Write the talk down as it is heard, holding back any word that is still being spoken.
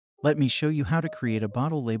Let me show you how to create a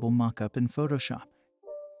bottle label mockup in Photoshop.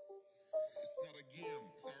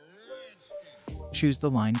 Choose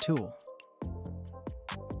the line tool.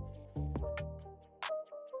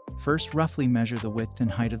 First, roughly measure the width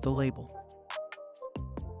and height of the label.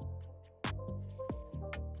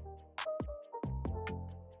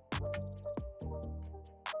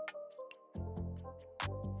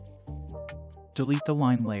 Delete the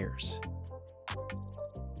line layers.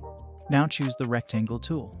 Now choose the rectangle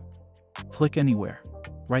tool. Click anywhere.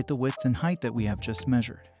 Write the width and height that we have just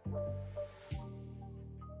measured.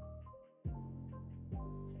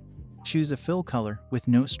 Choose a fill color with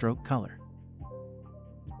no stroke color.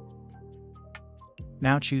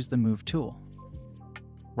 Now choose the Move tool.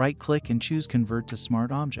 Right-click and choose Convert to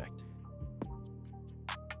Smart Object.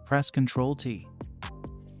 Press Ctrl-T.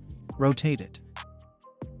 Rotate it.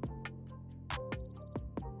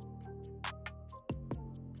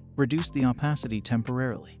 Reduce the opacity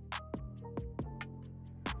temporarily.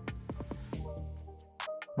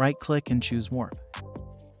 Right-click and choose Warp.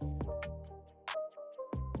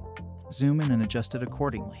 Zoom in and adjust it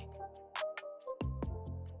accordingly.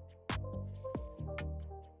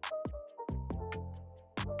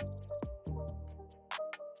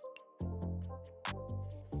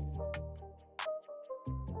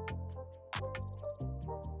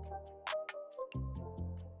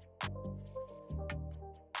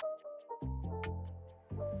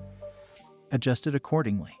 Adjust it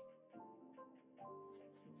accordingly.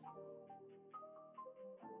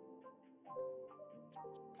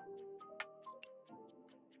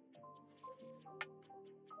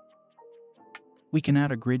 We can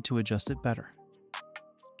add a grid to adjust it better.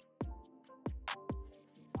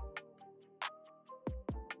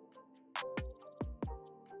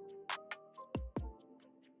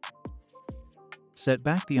 Set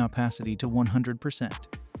back the opacity to 100%.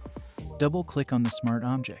 Double-click on the smart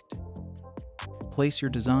object. Place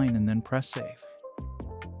your design and then press Save.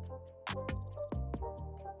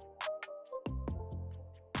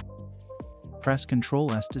 Press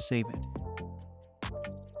Ctrl-S to save it.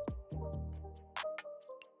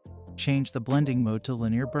 Change the blending mode to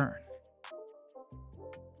linear burn.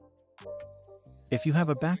 If you have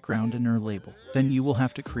a background in your label, then you will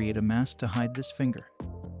have to create a mask to hide this finger.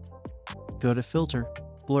 Go to Filter,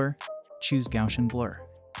 Blur, choose Gaussian Blur.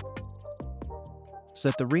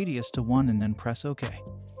 Set the radius to 1 and then press OK.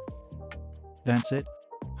 That's it.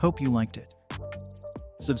 Hope you liked it.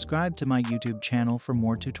 Subscribe to my YouTube channel for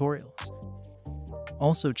more tutorials.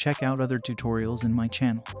 Also check out other tutorials in my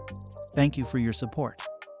channel. Thank you for your support.